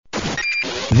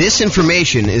This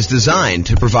information is designed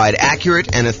to provide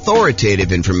accurate and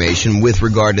authoritative information with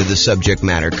regard to the subject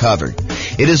matter covered.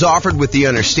 It is offered with the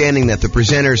understanding that the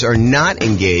presenters are not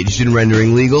engaged in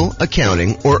rendering legal,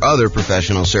 accounting, or other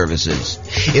professional services.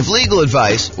 If legal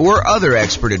advice or other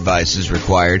expert advice is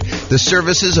required, the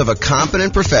services of a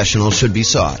competent professional should be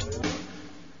sought.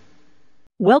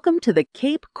 Welcome to the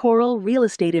Cape Coral Real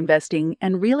Estate Investing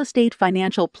and Real Estate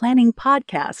Financial Planning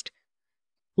Podcast.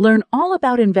 Learn all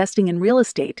about investing in real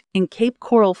estate in Cape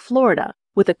Coral, Florida,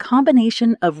 with a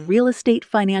combination of real estate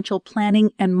financial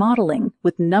planning and modeling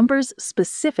with numbers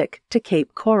specific to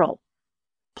Cape Coral.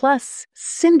 Plus,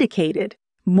 syndicated,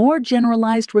 more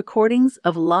generalized recordings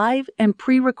of live and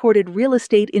pre-recorded real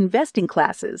estate investing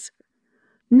classes.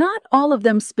 Not all of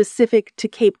them specific to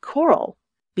Cape Coral.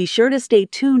 Be sure to stay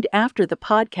tuned after the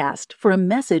podcast for a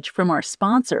message from our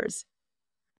sponsors.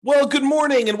 Well, good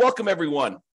morning and welcome,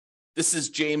 everyone. This is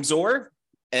James Orr,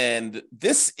 and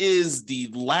this is the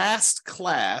last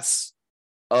class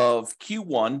of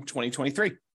Q1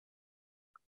 2023.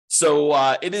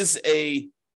 So it is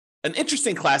an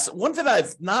interesting class, one that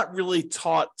I've not really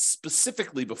taught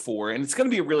specifically before, and it's going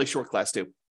to be a really short class too.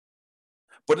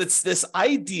 But it's this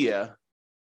idea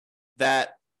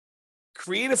that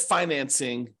creative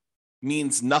financing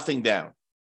means nothing down.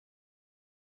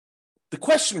 The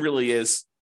question really is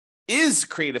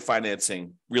creative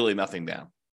financing really nothing down?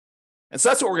 And so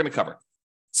that's what we're going to cover.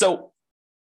 So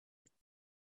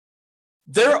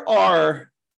there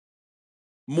are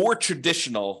more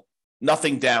traditional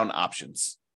nothing down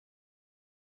options.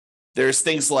 There's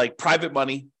things like private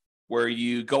money, where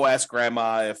you go ask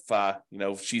grandma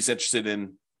if she's interested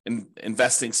in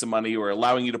investing some money or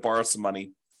allowing you to borrow some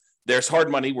money. There's hard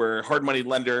money, where hard money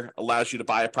lender allows you to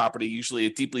buy a property, usually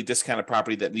a deeply discounted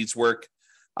property that needs work.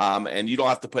 And you don't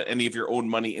have to put any of your own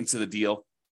money into the deal.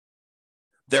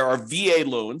 There are VA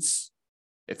loans,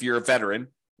 if you're a veteran,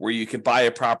 where you can buy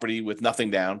a property with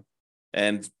nothing down.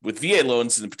 And with VA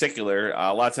loans in particular,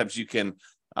 a lot of times you can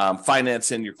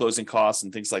finance in your closing costs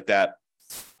and things like that.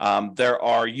 There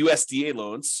are USDA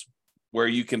loans, where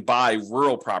you can buy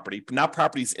rural property, not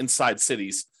properties inside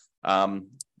cities.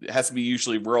 It has to be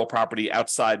usually rural property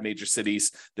outside major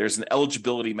cities. There's an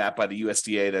eligibility map by the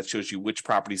USDA that shows you which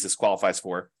properties this qualifies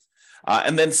for.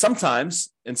 And then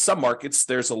sometimes in some markets,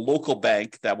 there's a local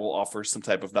bank that will offer some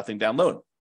type of nothing down loan.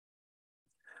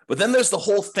 But then there's the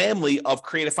whole family of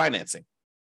creative financing.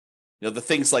 The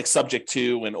things like subject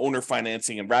to and owner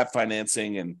financing and wrap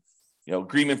financing and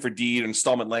agreement for deed,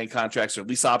 installment land contracts, or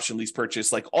lease option, lease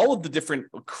purchase, like all of the different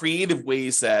creative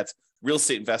ways that real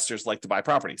estate investors like to buy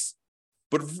properties.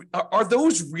 But are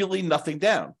those really nothing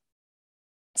down?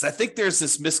 So I think there's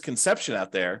this misconception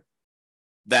out there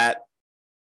that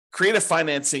creative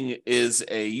financing is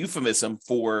a euphemism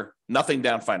for nothing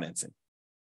down financing.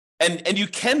 And you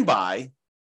can buy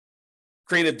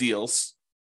creative deals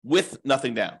with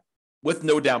nothing down, with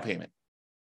no down payment.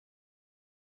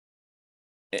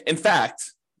 In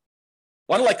fact,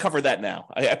 why don't I cover that now?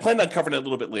 I plan on covering it a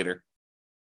little bit later,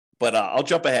 but I'll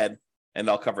jump ahead and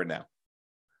I'll cover it now.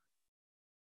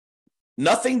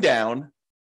 Nothing down,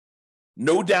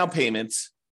 no down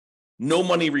payments, no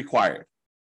money required.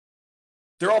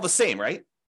 They're all the same, right?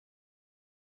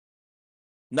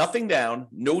 Nothing down,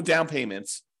 no down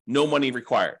payments, no money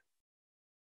required.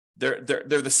 They're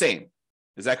the same.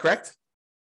 Is that correct?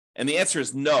 And the answer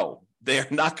is no, they are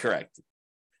not correct.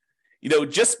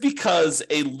 Just because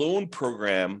a loan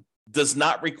program does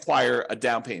not require a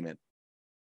down payment,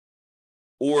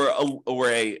 or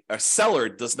a seller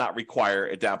does not require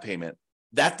a down payment,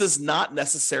 that does not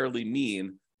necessarily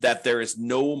mean that there is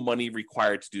no money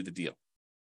required to do the deal.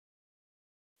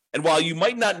 And while you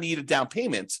might not need a down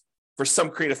payment for some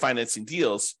creative financing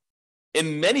deals,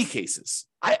 in many cases,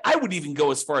 I would even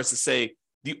go as far as to say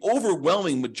the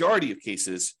overwhelming majority of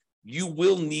cases, you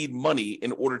will need money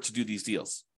in order to do these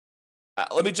deals.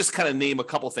 Let me just kind of name a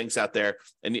couple things out there,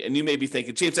 and you may be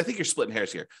thinking, James, I think you're splitting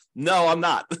hairs here. No, I'm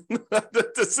not.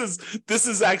 This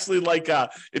is actually like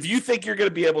if you think you're going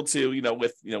to be able to,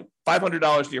 with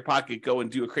 $500 in your pocket, go and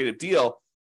do a creative deal,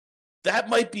 that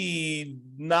might be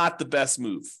not the best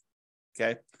move.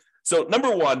 Okay, so number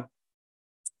one,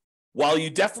 while you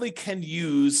definitely can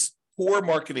use poor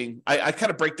marketing, I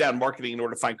kind of break down marketing in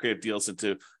order to find creative deals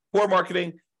into poor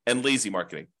marketing and lazy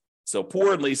marketing. So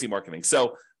poor and lazy marketing.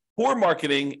 So poor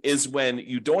marketing is when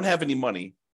you don't have any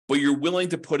money, but you're willing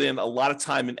to put in a lot of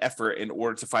time and effort in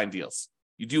order to find deals.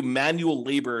 You do manual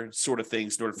labor sort of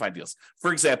things in order to find deals.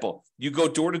 For example, you go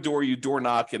door to door, you door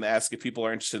knock and ask if people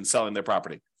are interested in selling their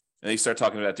property. And you start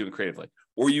talking about doing creatively.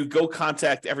 Or you go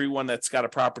contact everyone that's got a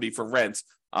property for rent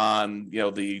on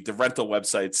the rental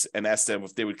websites and ask them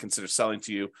if they would consider selling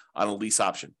to you on a lease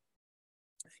option.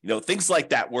 Things like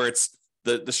that, where it's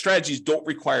the strategies don't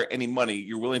require any money.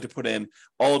 You're willing to put in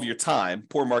all of your time,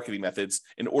 poor marketing methods,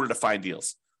 in order to find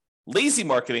deals. Lazy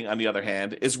marketing, on the other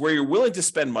hand, is where you're willing to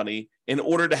spend money in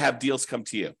order to have deals come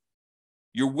to you.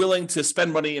 You're willing to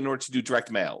spend money in order to do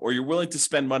direct mail, or you're willing to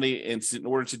spend money in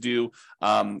order to do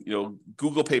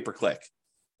Google pay-per-click,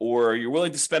 or you're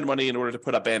willing to spend money in order to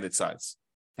put up bandit signs,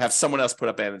 have someone else put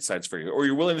up bandit signs for you, or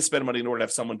you're willing to spend money in order to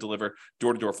have someone deliver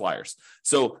door-to-door flyers.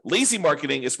 So lazy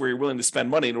marketing is where you're willing to spend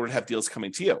money in order to have deals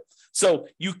coming to you. So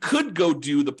you could go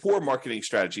do the poor marketing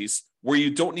strategies where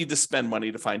you don't need to spend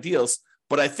money to find deals.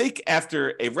 But I think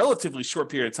after a relatively short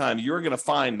period of time, you're going to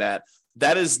find that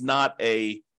is not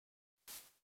a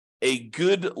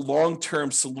good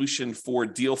long-term solution for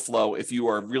deal flow if you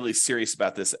are really serious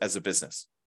about this as a business.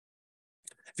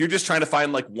 If you're just trying to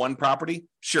find like one property,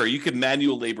 sure, you could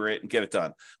manual labor it and get it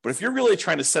done. But if you're really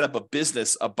trying to set up a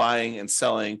business of buying and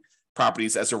selling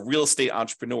properties as a real estate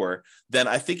entrepreneur, then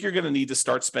I think you're going to need to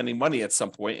start spending money at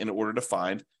some point in order to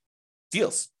find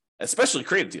deals, especially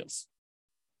creative deals.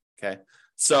 Okay.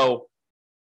 So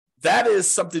that is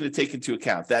something to take into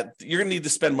account, that you're going to need to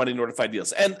spend money in order to find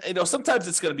deals. And sometimes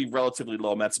it's going to be relatively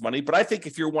low amounts of money, but I think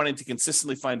if you're wanting to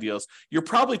consistently find deals, you're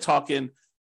probably talking,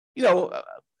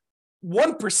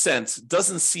 1%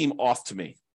 doesn't seem off to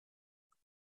me.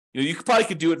 You probably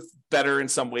could do it better in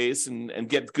some ways and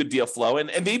get good deal flow. And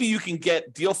maybe you can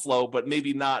get deal flow, but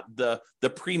maybe not the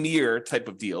premier type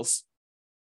of deals.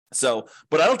 So,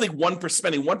 but I don't think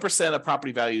spending 1% of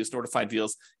property values in order to find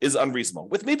deals is unreasonable,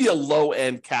 with maybe a low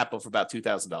end cap of about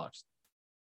 $2,000.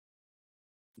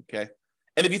 Okay.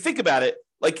 And if you think about it,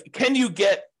 like, can you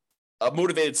get a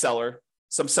motivated seller,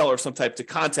 some seller of some type, to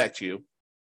contact you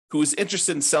who is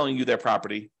interested in selling you their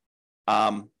property?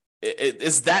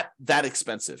 Is that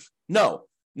expensive? No.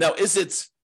 Now, is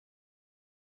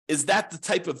that the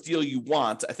type of deal you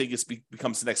want? I think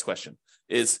becomes the next question.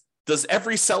 Does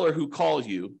every seller who calls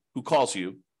you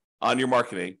on your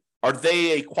marketing, are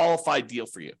they a qualified deal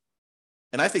for you?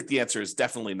 And I think the answer is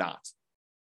definitely not.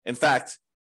 In fact,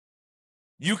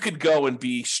 you could go and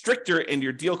be stricter in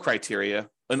your deal criteria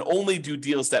and only do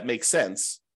deals that make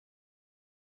sense.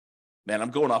 Man,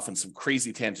 I'm going off on some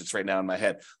crazy tangents right now in my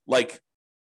head. Like,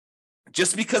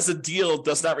 just because a deal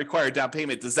does not require a down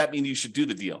payment, does that mean you should do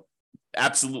the deal?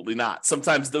 Absolutely not.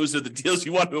 Sometimes those are the deals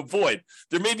you want to avoid.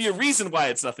 There may be a reason why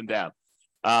it's nothing down.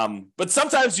 But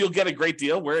sometimes you'll get a great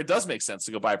deal where it does make sense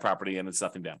to go buy a property and it's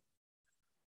nothing down.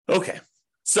 Okay.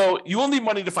 So you will need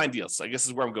money to find deals, I guess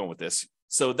is where I'm going with this.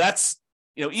 So that's,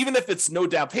 even if it's no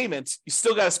down payment, you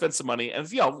still got to spend some money. And,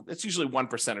 it's usually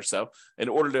 1% or so in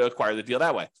order to acquire the deal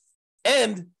that way.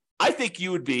 And I think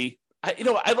you would be,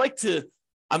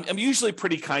 I'm usually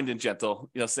pretty kind and gentle,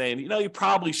 saying, you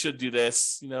probably should do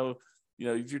this,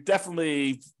 you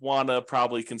definitely want to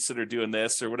probably consider doing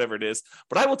this or whatever it is.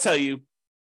 But I will tell you,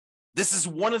 this is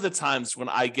one of the times when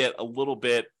I get a little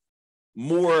bit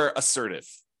more assertive.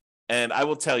 And I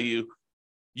will tell you,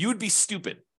 you would be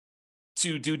stupid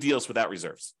to do deals without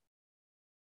reserves.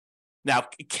 Now,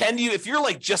 can you, if you're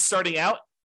like just starting out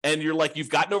and you're like, you've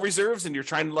got no reserves and you're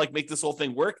trying to like make this whole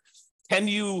thing work, can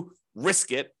you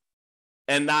risk it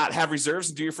and not have reserves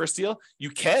and do your first deal?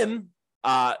 You can.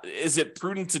 Is it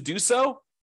prudent to do so?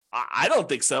 I don't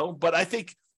think so, but I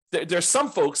think there's some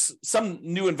folks, some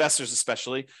new investors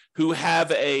especially, who have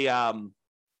their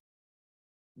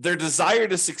desire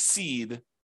to succeed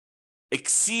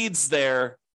exceeds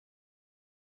their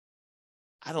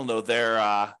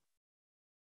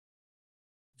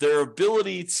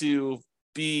ability to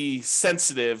be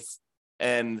sensitive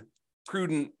and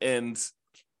prudent and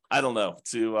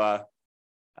to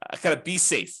kind of be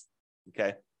safe.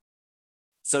 Okay.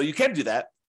 So you can do that,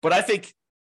 but I think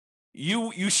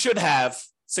you should have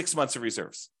 6 months of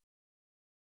reserves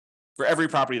for every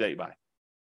property that you buy.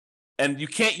 And you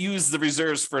can't use the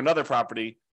reserves for another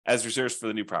property as reserves for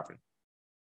the new property.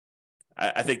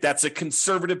 I think that's a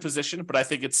conservative position, but I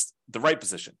think it's the right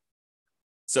position.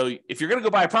 So if you're going to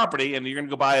go buy a property and you're going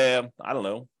to go buy a,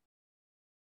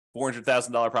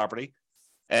 $400,000 property,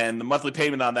 and the monthly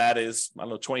payment on that is,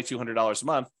 $2,200 a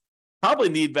month, probably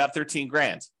need about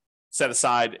 $13,000 set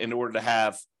aside in order to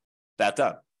have that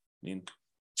done.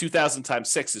 2,000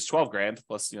 times 6 is $12,000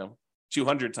 plus,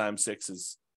 200 times 6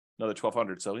 is another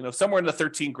 1,200. So, somewhere in the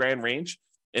 $13,000 range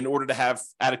in order to have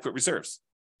adequate reserves.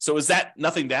 So is that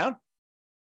nothing down?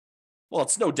 Well,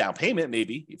 it's no down payment,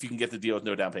 maybe, if you can get the deal with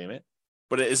no down payment.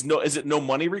 But is it no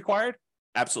money required?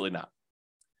 Absolutely not.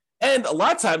 And a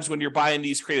lot of times when you're buying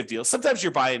these creative deals, sometimes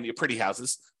you're buying pretty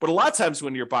houses, but a lot of times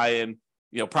when you're buying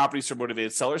properties for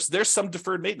motivated sellers, there's some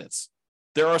deferred maintenance.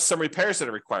 There are some repairs that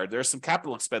are required. There are some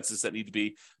capital expenses that need to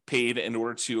be paid in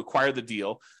order to acquire the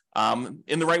deal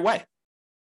in the right way.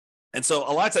 And so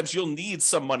a lot of times you'll need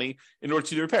some money in order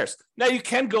to do repairs. Now you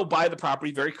can go buy the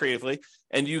property very creatively,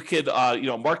 and you could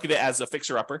market it as a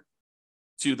fixer-upper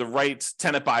to the right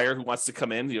tenant buyer who wants to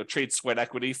come in, trade sweat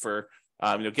equity for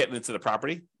getting into the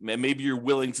property. And maybe you're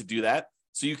willing to do that.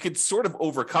 So you could sort of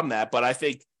overcome that. But I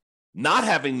think not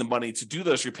having the money to do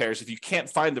those repairs, if you can't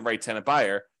find the right tenant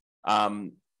buyer,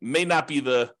 may not be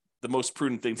the most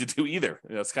prudent thing to do either.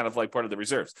 It's kind of like part of the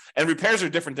reserves. And repairs are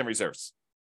different than reserves.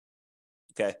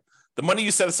 Okay. The money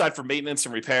you set aside for maintenance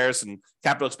and repairs and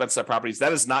capital expenses on properties,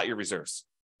 that is not your reserves.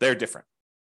 They're different.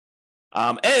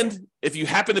 And if you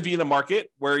happen to be in a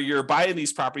market where you're buying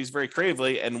these properties very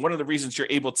creatively, and one of the reasons you're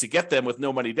able to get them with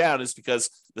no money down is because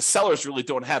the sellers really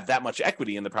don't have that much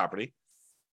equity in the property,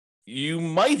 you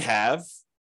might have,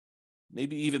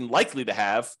 maybe even likely to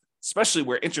have, especially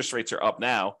where interest rates are up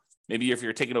now, maybe if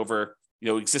you're taking over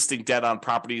existing debt on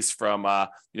properties from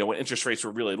when interest rates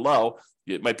were really low,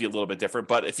 it might be a little bit different.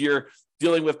 But if you're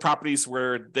dealing with properties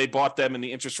where they bought them and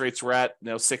the interest rates were at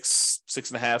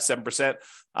 6.5%,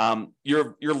 7%,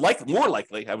 you're more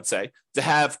likely, I would say, to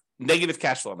have negative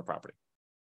cash flow on the property.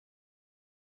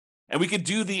 And we could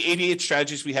do the 88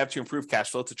 strategies we have to improve cash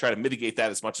flow to try to mitigate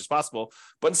that as much as possible.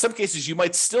 But in some cases, you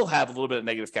might still have a little bit of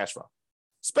negative cash flow,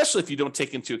 especially if you don't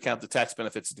take into account the tax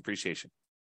benefits of depreciation.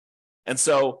 And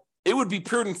so it would be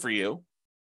prudent for you,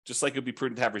 just like it would be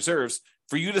prudent to have reserves,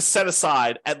 for you to set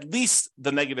aside at least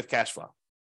the negative cash flow.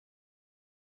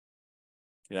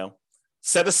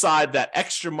 Set aside that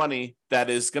extra money that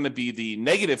is going to be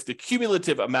the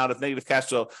cumulative amount of negative cash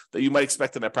flow that you might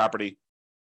expect in that property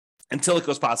until it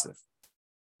goes positive.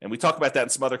 And we talk about that in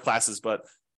some other classes, but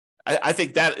I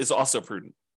think that is also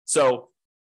prudent. So,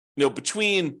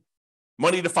 between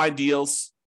money to find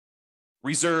deals,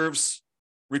 reserves,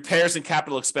 repairs and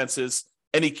capital expenses,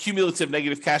 any cumulative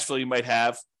negative cash flow you might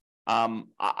have,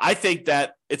 I think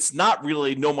that it's not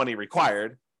really no money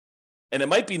required, and it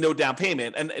might be no down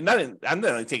payment. And I'm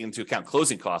not taking into account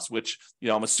closing costs, which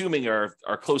I'm assuming are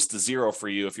close to zero for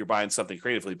you if you're buying something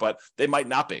creatively, but they might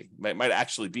not be. Might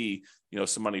actually be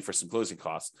some money for some closing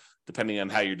costs, depending on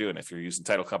how you're doing. If you're using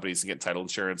title companies to get title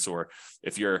insurance, or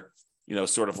if you're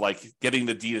sort of like getting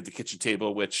the deed at the kitchen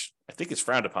table, which I think is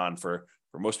frowned upon for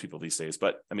most people these days.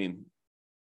 But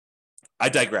I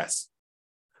digress.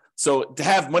 So to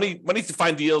have money to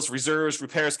find deals, reserves,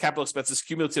 repairs, capital expenses,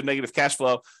 cumulative negative cash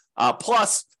flow,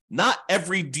 plus not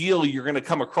every deal you're going to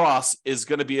come across is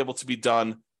going to be able to be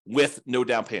done with no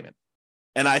down payment.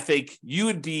 And I think you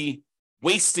would be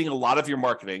wasting a lot of your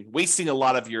marketing, wasting a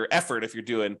lot of your effort if you're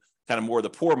doing kind of more of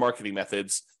the poor marketing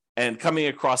methods and coming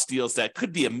across deals that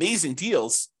could be amazing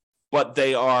deals, but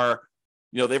they are,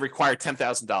 they require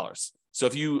 $10,000. So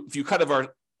if you kind of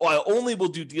are, I only will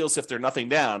do deals if they're nothing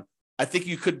down, I think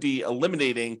you could be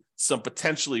eliminating some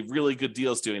potentially really good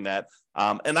deals doing that.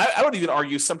 And I would even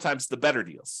argue sometimes the better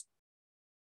deals.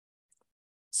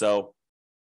 So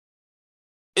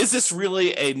is this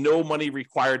really a no money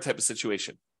required type of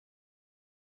situation?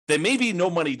 They may be no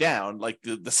money down, like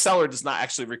the seller does not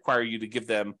actually require you to give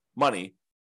them money,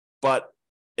 but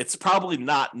it's probably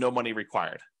not no money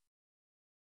required.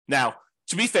 Now,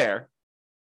 to be fair,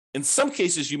 in some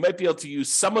cases, you might be able to use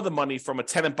some of the money from a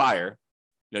tenant buyer.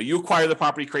 You acquire the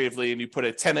property creatively and you put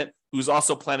a tenant who's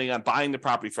also planning on buying the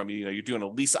property from you. You're doing a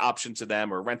lease option to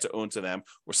them or rent to own to them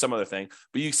or some other thing.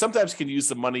 But you sometimes can use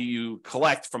the money you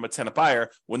collect from a tenant buyer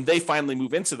when they finally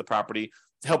move into the property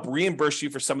to help reimburse you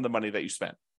for some of the money that you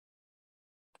spent.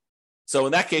 So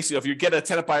in that case, if you get a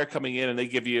tenant buyer coming in and they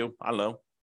give you, 1%,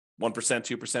 2%,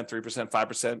 3%,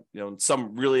 5%, in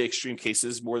some really extreme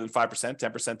cases, more than 5%,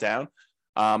 10% down,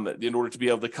 in order to be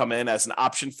able to come in as an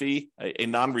option fee, a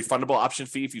non-refundable option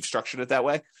fee if you've structured it that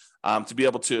way, to be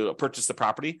able to purchase the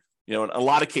property. In a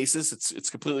lot of cases, it's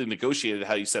completely negotiated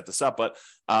how you set this up, but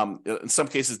in some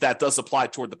cases that does apply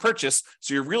toward the purchase.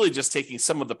 So you're really just taking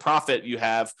some of the profit you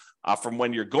have from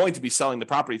when you're going to be selling the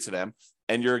property to them,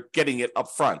 and you're getting it up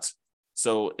front.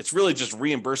 So it's really just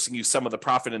reimbursing you some of the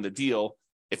profit in the deal,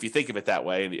 if you think of it that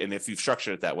way, and if you've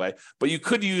structured it that way. But you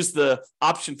could use the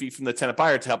option fee from the tenant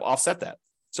buyer to help offset that.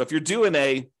 So if you're doing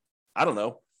a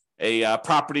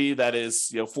property that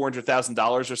is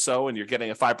 $400,000 or so, and you're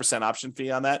getting a 5% option fee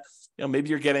on that, maybe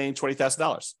you're getting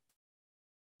 $20,000,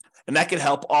 and that can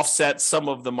help offset some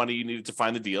of the money you needed to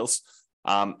find the deals.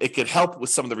 It could help with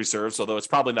some of the reserves, although it's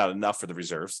probably not enough for the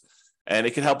reserves, and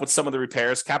it can help with some of the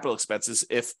repairs, capital expenses,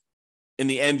 if in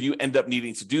the end you end up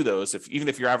needing to do those. Even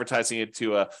if you're advertising it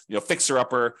to a fixer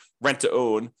upper, rent to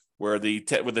own, where the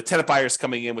tenant buyer is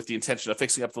coming in with the intention of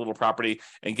fixing up the little property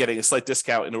and getting a slight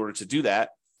discount in order to do that.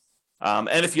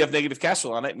 And if you have negative cash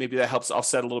flow on it, maybe that helps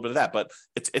offset a little bit of that. But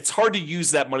it's hard to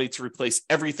use that money to replace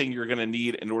everything you're going to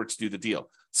need in order to do the deal.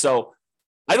 So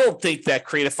I don't think that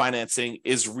creative financing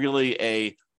is really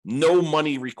a no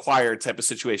money required type of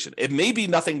situation. It may be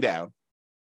nothing down,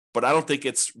 but I don't think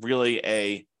it's really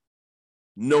a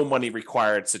no money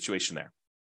required situation there.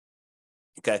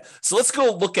 Okay, so let's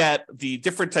go look at the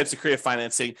different types of creative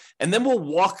financing, and then we'll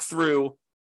walk through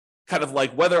kind of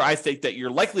like whether I think that you're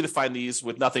likely to find these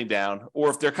with nothing down, or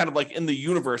if they're kind of like in the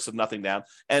universe of nothing down,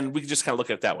 and we can just kind of look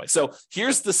at it that way. So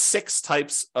here's the 6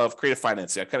 types of creative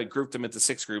financing. I kind of grouped them into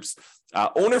 6 groups.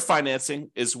 Owner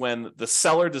financing is when the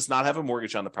seller does not have a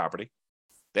mortgage on the property.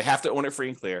 They have to own it free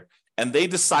and clear, and they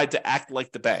decide to act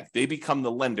like the bank. They become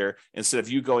the lender instead of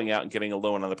you going out and getting a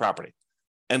loan on the property.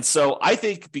 And so I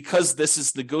think because this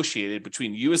is negotiated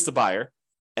between you as the buyer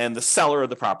and the seller of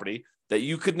the property, that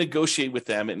you could negotiate with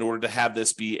them in order to have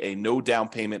this be a no down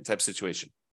payment type situation.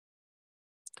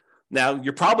 Now,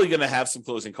 you're probably going to have some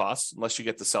closing costs unless you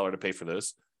get the seller to pay for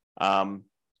those.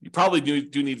 You probably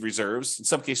do need reserves. In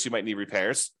some cases, you might need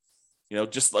repairs,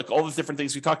 just like all the different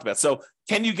things we talked about. So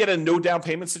can you get a no down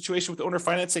payment situation with owner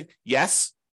financing?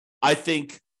 Yes. I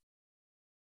think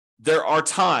there are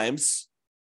times,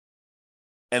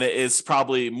 and it is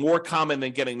probably more common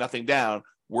than getting nothing down,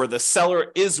 where the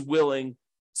seller is willing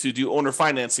to do owner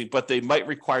financing, but they might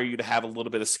require you to have a little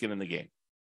bit of skin in the game,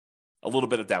 a little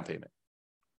bit of down payment.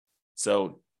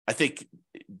 So I think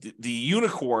the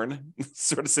unicorn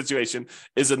sort of situation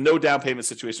is a no down payment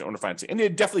situation, owner financing, and you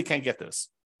definitely can get this.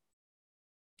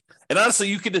 And honestly,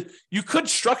 you could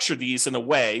structure these in a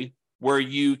way where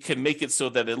you can make it so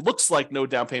that it looks like no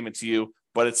down payment to you,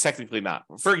 but it's technically not.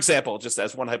 For example, just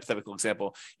as one hypothetical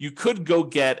example, you could go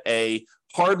get a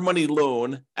hard money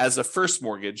loan as a first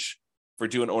mortgage for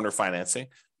doing owner financing,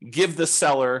 give the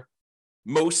seller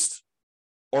most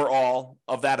or all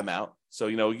of that amount. So,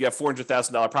 you have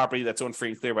 $400,000 property that's owned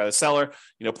free and clear by the seller.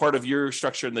 Part of your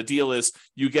structure in the deal is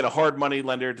you get a hard money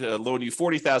lender to loan you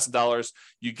 $40,000.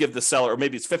 You give the seller, or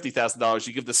maybe it's $50,000.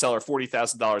 You give the seller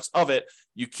 $40,000 of it.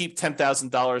 You keep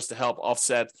 $10,000 to help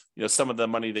offset, some of the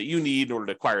money that you need in order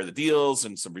to acquire the deals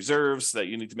and some reserves that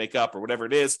you need to make up or whatever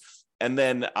it is. And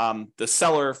then the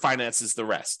seller finances the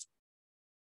rest.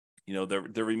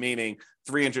 The remaining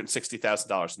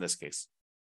 $360,000 in this case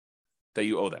that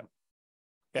you owe them.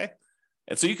 Okay.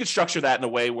 And so you could structure that in a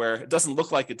way where it doesn't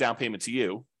look like a down payment to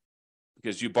you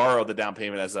because you borrow the down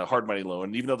payment as a hard money loan.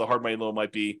 And even though the hard money loan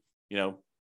might be,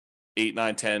 8,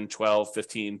 9, 10, 12,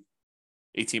 15,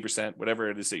 18%, whatever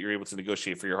it is that you're able to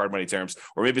negotiate for your hard money terms,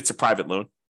 or maybe it's a private loan.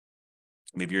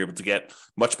 Maybe you're able to get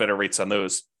much better rates on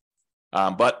those.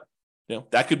 But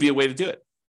that could be a way to do it.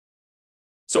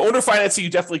 So owner financing, you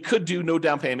definitely could do no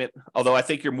down payment, although I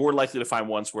think you're more likely to find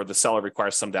ones where the seller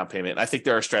requires some down payment. And I think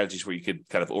there are strategies where you could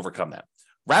kind of overcome that.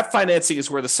 Wrap financing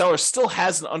is where the seller still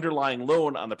has an underlying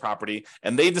loan on the property,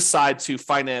 and they decide to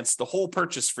finance the whole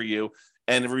purchase for you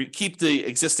and keep the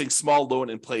existing small loan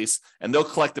in place, and they'll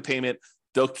collect the payment.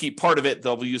 They'll keep part of it.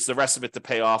 They'll use the rest of it to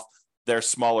pay off their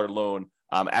smaller loan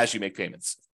as you make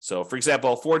payments. So, for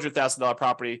example, $400,000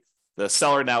 property, the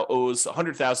seller now owes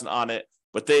 $100,000 on it,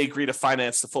 but they agree to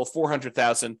finance the full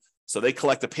 $400,000. So they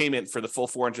collect the payment for the full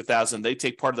 $400,000. They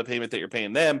take part of the payment that you're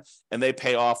paying them, and they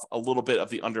pay off a little bit of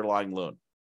the underlying loan.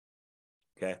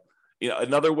 Okay.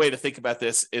 Another way to think about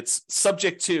this, it's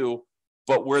subject to,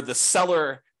 but where the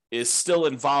seller is still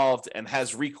involved and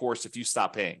has recourse if you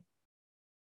stop paying.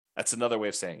 That's another way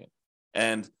of saying it.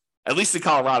 And at least in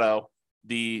Colorado,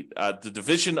 the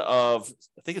division of,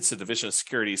 I think it's the Division of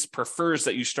Securities, prefers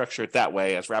that you structure it that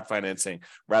way as wrap financing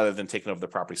rather than taking over the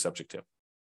property subject to.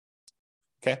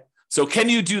 Okay. So can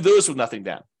you do those with nothing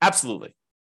down? Absolutely.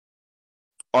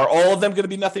 Are all of them going to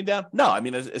be nothing down? No. I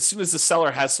mean, as soon as the seller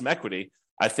has some equity,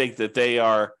 I think that they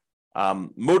are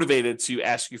motivated to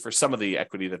ask you for some of the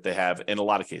equity that they have in a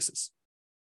lot of cases.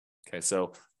 Okay.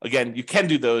 So again, you can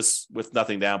do those with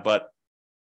nothing down, but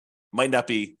might not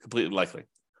be completely likely.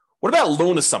 What about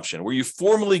loan assumption, where you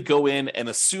formally go in and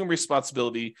assume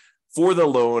responsibility for the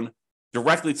loan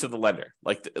directly to the lender?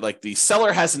 Like the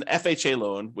seller has an FHA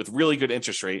loan with really good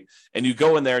interest rate, and you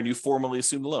go in there and you formally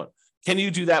assume the loan. Can you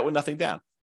do that with nothing down?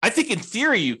 I think in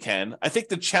theory you can. I think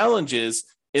the challenge is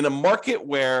in a market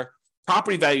where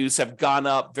property values have gone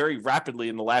up very rapidly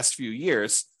in the last few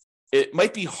years, it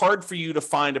might be hard for you to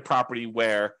find a property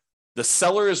where the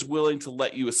seller is willing to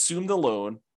let you assume the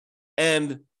loan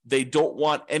and they don't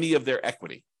want any of their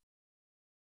equity.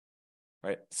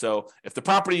 right? So if the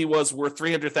property was worth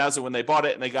 $300,000 when they bought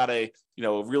it and they got a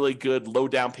really good low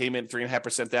down payment,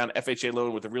 3.5% down FHA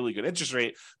loan with a really good interest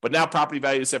rate, but now property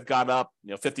values have gone up,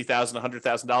 $50,000,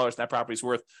 $100,000, and that property's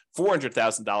worth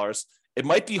 $400,000. It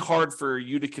might be hard for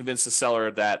you to convince the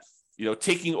seller that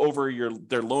taking over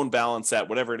their loan balance at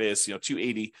whatever it is,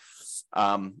 $280,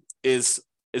 is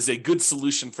a good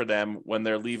solution for them when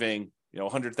they're leaving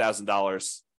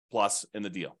 $100,000 plus in the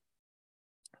deal.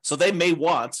 So they may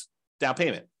want down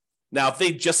payment. Now, if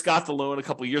they just got the loan a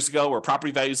couple of years ago, where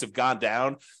property values have gone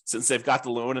down since they've got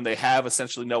the loan and they have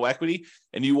essentially no equity,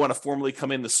 and you want to formally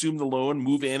come in, assume the loan,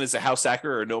 move in as a house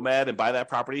hacker or a nomad and buy that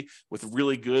property with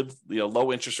really good,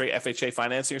 low interest rate FHA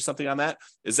financing or something on that,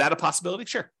 is that a possibility?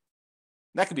 Sure.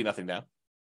 That could be nothing down.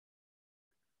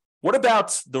 What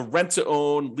about the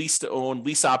rent-to-own,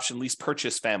 lease option, lease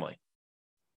purchase family,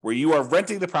 where you are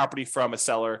renting the property from a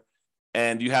seller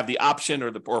and you have the option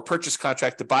or purchase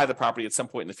contract to buy the property at some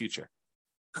point in the future?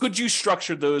 Could you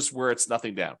structure those where it's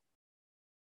nothing down?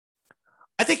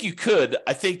 I think you could.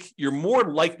 I think you're more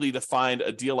likely to find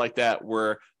a deal like that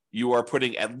where you are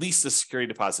putting at least a security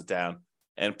deposit down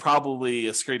and probably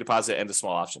a security deposit and a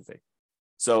small option fee.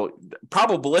 So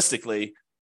probabilistically,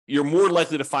 you're more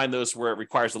likely to find those where it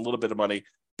requires a little bit of money.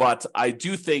 But I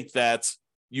do think that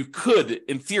you could,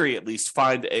 in theory at least,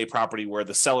 find a property where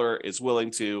the seller is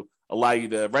willing to allow you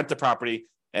to rent the property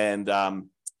and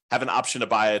have an option to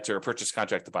buy it or a purchase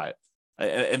contract to buy it.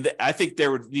 And I think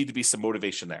there would need to be some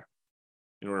motivation there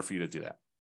in order for you to do that.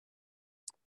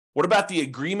 What about the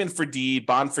agreement for deed,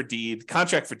 bond for deed,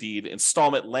 contract for deed,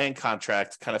 installment land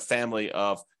contract kind of family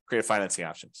of creative financing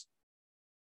options?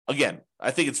 Again,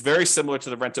 I think it's very similar to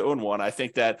the rent-to-own one. I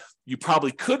think that you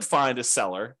probably could find a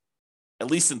seller,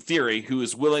 at least in theory, who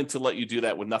is willing to let you do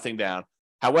that with nothing down.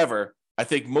 However, I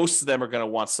think most of them are going to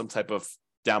want some type of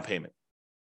down payment.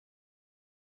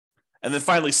 And then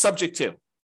finally, subject to.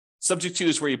 Subject to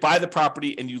is where you buy the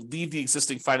property and you leave the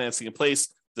existing financing in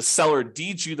place. The seller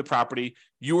deeds you the property.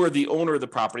 You are the owner of the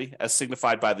property as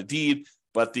signified by the deed,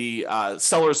 but the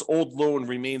seller's old loan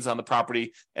remains on the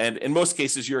property. And in most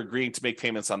cases, you're agreeing to make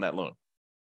payments on that loan.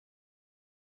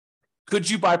 Could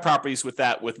you buy properties with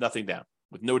that with nothing down,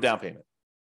 with no down payment?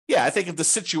 Yeah, I think if the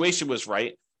situation was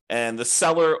right and the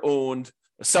seller owed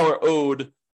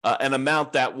an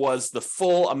amount that was the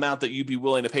full amount that you'd be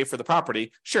willing to pay for the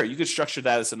property, sure, you could structure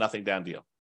that as a nothing down deal.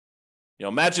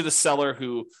 Imagine a seller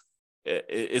who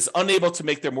is unable to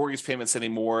make their mortgage payments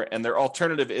anymore, and their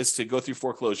alternative is to go through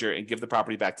foreclosure and give the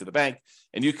property back to the bank.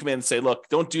 And you come in and say, look,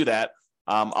 don't do that.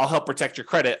 I'll help protect your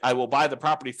credit. I will buy the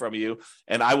property from you,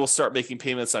 and I will start making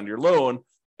payments on your loan.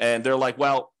 And they're like,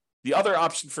 well, the other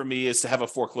option for me is to have a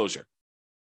foreclosure.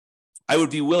 I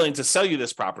would be willing to sell you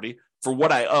this property for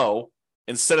what I owe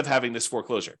instead of having this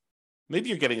foreclosure. Maybe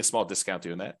you're getting a small discount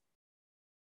doing that.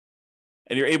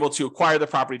 And you're able to acquire the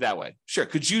property that way. Sure.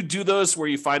 Could you do those where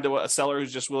you find a seller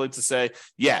who's just willing to say,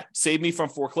 yeah, save me from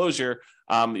foreclosure,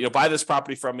 buy this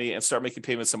property from me and start making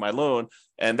payments on my loan,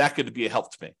 and that could be a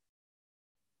help to me?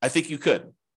 I think you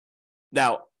could.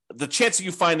 Now, the chance of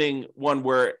you finding one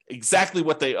where exactly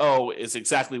what they owe is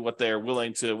exactly what they're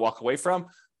willing to walk away from,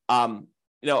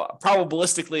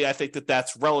 probabilistically, I think that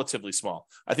that's relatively small.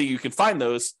 I think you can find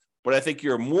those, but I think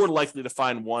you're more likely to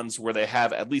find ones where they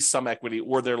have at least some equity,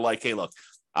 or they're like, hey, look,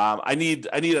 I need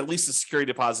at least a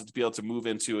security deposit to be able to move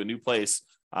into a new place.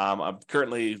 I'm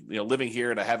currently living here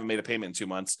and I haven't made a payment in 2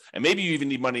 months. And maybe you even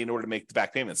need money in order to make the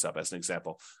back payments up, as an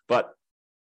example. But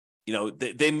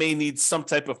they may need some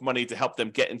type of money to help them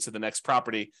get into the next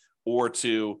property, or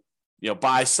to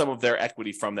buy some of their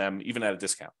equity from them, even at a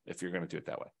discount, if you're going to do it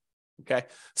that way. Okay,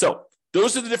 so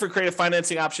those are the different creative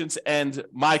financing options, and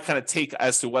my kind of take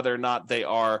as to whether or not they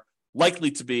are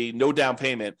likely to be no down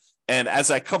payment. And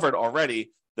as I covered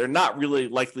already, they're not really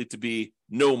likely to be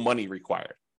no money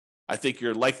required. I think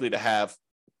you're likely to have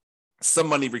some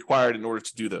money required in order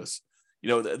to do those.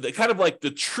 The kind of like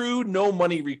the true no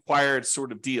money required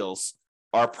sort of deals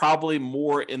are probably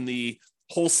more in the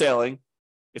wholesaling,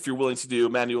 if you're willing to do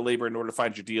manual labor in order to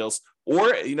find your deals,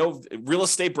 or real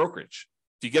estate brokerage.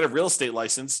 If you get a real estate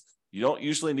license, you don't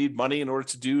usually need money in order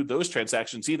to do those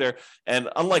transactions either. And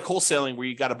unlike wholesaling, where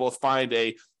you got to both find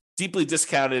a deeply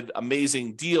discounted,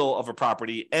 amazing deal of a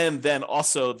property, and then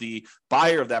also the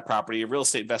buyer of that property, a real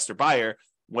estate investor buyer,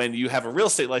 when you have a real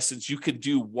estate license, you could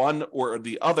do one or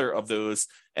the other of those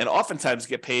and oftentimes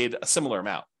get paid a similar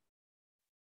amount.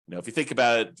 If you think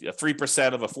about it,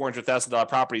 3% of a $400,000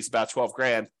 property is about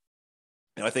 $12,000.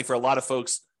 I think for a lot of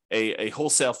folks, a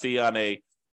wholesale fee on an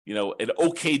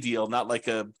okay deal, not like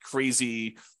a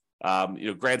crazy,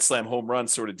 grand slam home run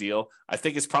sort of deal, I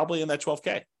think it's probably in that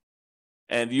 $12,000.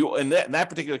 And you, in that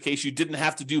particular case, you didn't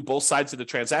have to do both sides of the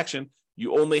transaction.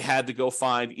 You only had to go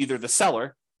find either the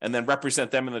seller and then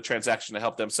represent them in the transaction to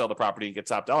help them sell the property and get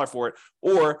top dollar for it,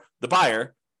 or the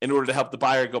buyer in order to help the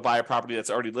buyer go buy a property that's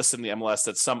already listed in the MLS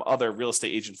that some other real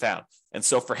estate agent found. And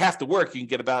so for half the work, you can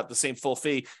get about the same full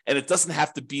fee, and it doesn't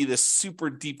have to be this super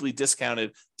deeply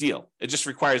discounted deal. It just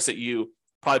requires that you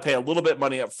probably pay a little bit of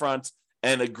money up front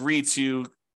and agree to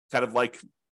kind of like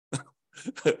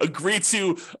agree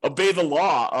to obey the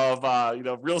law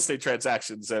of real estate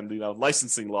transactions and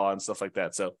licensing law and stuff like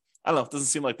that. So I don't know, it doesn't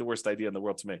seem like the worst idea in the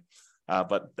world to me,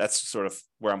 but that's sort of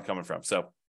where I'm coming from.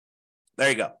 So there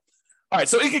you go. All right,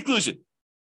 so in conclusion,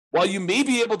 while you may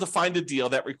be able to find a deal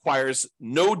that requires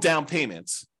no down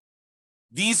payments,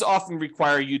 these often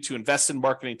require you to invest in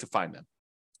marketing to find them.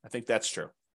 I think that's true.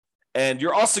 And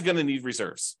you're also going to need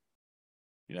reserves.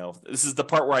 This is the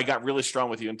part where I got really strong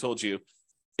with you and told you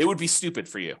it would be stupid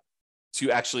for you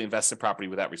to actually invest in property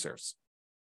without reserves.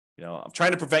 I'm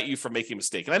trying to prevent you from making a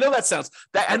mistake. And I know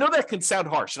that can sound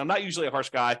harsh. And I'm not usually a harsh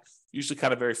guy, usually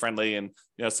kind of very friendly and,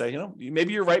 say,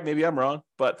 maybe you're right, maybe I'm wrong.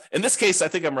 But in this case, I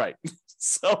think I'm right.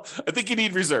 So I think you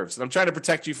need reserves. And I'm trying to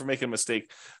protect you from making a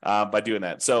mistake by doing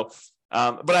that. So,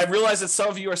 but I realize that some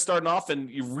of you are starting off and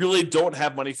you really don't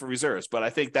have money for reserves. But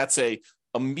I think that's a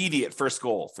immediate first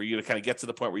goal for you to kind of get to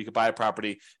the point where you can buy a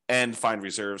property and find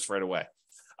reserves right away.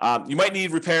 You might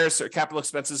need repairs or capital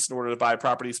expenses in order to buy a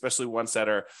property, especially ones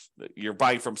that you're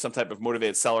buying from some type of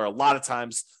motivated seller. A lot of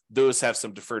times those have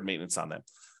some deferred maintenance on them.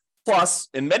 Plus,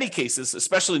 in many cases,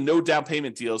 especially no down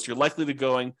payment deals, you're likely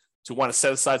to want to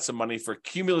set aside some money for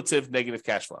cumulative negative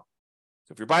cash flow.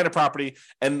 So if you're buying a property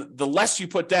and the less you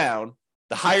put down,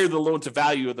 the higher the loan to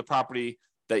value of the property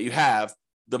that you have,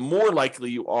 the more likely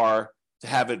you are to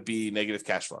have it be negative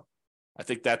cash flow. I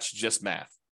think that's just math.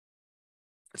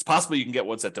 It's possible you can get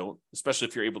ones that don't, especially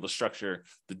if you're able to structure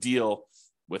the deal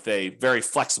with a very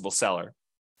flexible seller.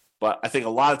 But I think a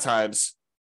lot of times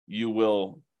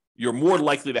you're more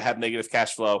likely to have negative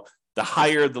cash flow the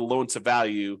higher the loan to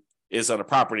value is on a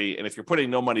property. And if you're putting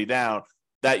no money down,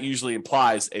 that usually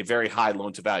implies a very high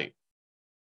loan to value.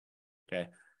 Okay.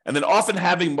 And then often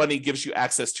having money gives you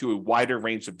access to a wider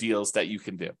range of deals that you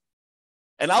can do.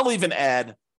 And I'll even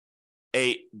add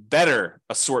a better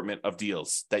assortment of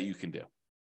deals that you can do.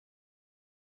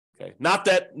 Okay. Not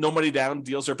that no money down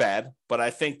deals are bad, but I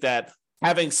think that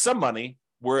having some money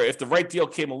where if the right deal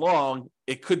came along,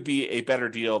 it could be a better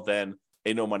deal than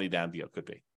a no money down deal could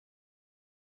be.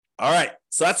 All right.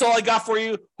 So that's all I got for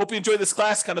you. Hope you enjoyed this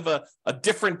class, kind of a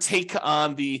different take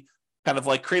on the kind of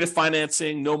like creative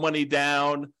financing, no money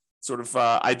down sort of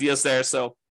ideas there.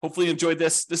 So hopefully you enjoyed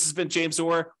this. This has been James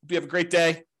Orr. Hope you have a great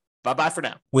day. Bye-bye for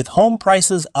now. With home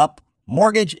prices up,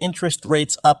 mortgage interest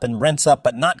rates up, and rents up,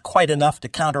 but not quite enough to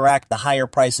counteract the higher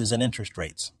prices and interest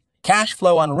rates, cash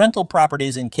flow on rental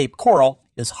properties in Cape Coral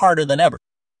is harder than ever.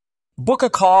 Book a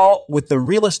call with the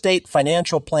Real Estate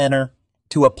Financial Planner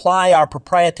to apply our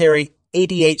proprietary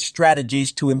 88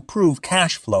 strategies to improve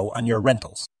cash flow on your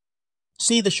rentals.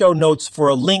 See the show notes for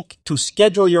a link to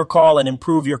schedule your call and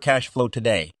improve your cash flow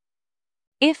today.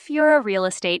 If you're a real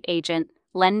estate agent,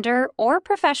 lender, or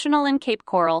professional in Cape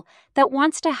Coral that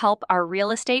wants to help our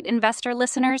real estate investor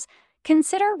listeners,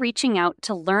 consider reaching out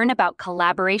to learn about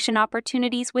collaboration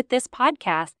opportunities with this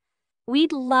podcast.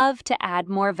 We'd love to add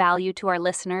more value to our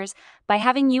listeners by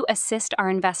having you assist our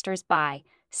investors buy,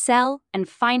 sell, and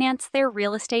finance their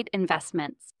real estate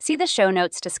investments. See the show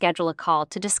notes to schedule a call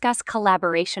to discuss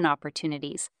collaboration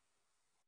opportunities.